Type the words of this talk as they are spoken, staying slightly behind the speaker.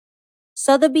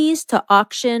Sotheby's to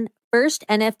auction first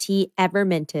NFT ever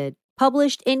minted,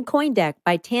 published in CoinDesk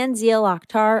by Tanzil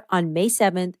Akhtar on May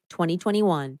 7,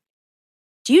 2021.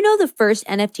 Do you know the first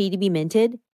NFT to be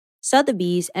minted?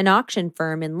 Sotheby's, an auction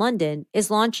firm in London, is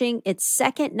launching its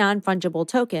second non-fungible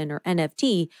token, or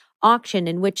NFT, auction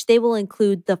in which they will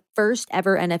include the first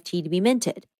ever NFT to be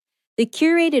minted. The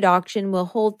curated auction will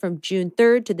hold from June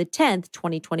 3rd to the 10th,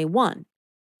 2021.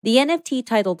 The NFT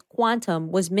titled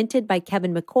Quantum was minted by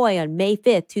Kevin McCoy on May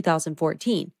 5,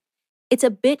 2014. It's a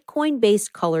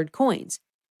Bitcoin-based colored coins.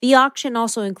 The auction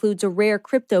also includes a rare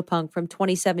CryptoPunk from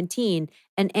 2017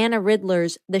 and Anna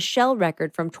Riddler's The Shell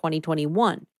record from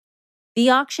 2021. The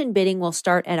auction bidding will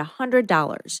start at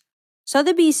 $100.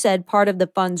 Sotheby said part of the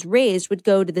funds raised would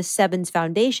go to the Sevens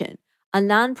Foundation, a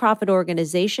nonprofit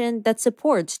organization that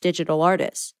supports digital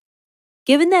artists.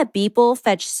 Given that Beeple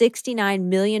fetched $69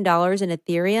 million in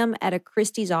Ethereum at a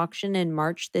Christie's auction in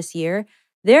March this year,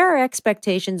 there are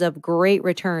expectations of great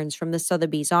returns from the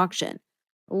Sotheby's auction.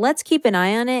 Let's keep an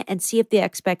eye on it and see if the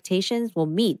expectations will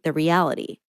meet the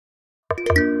reality.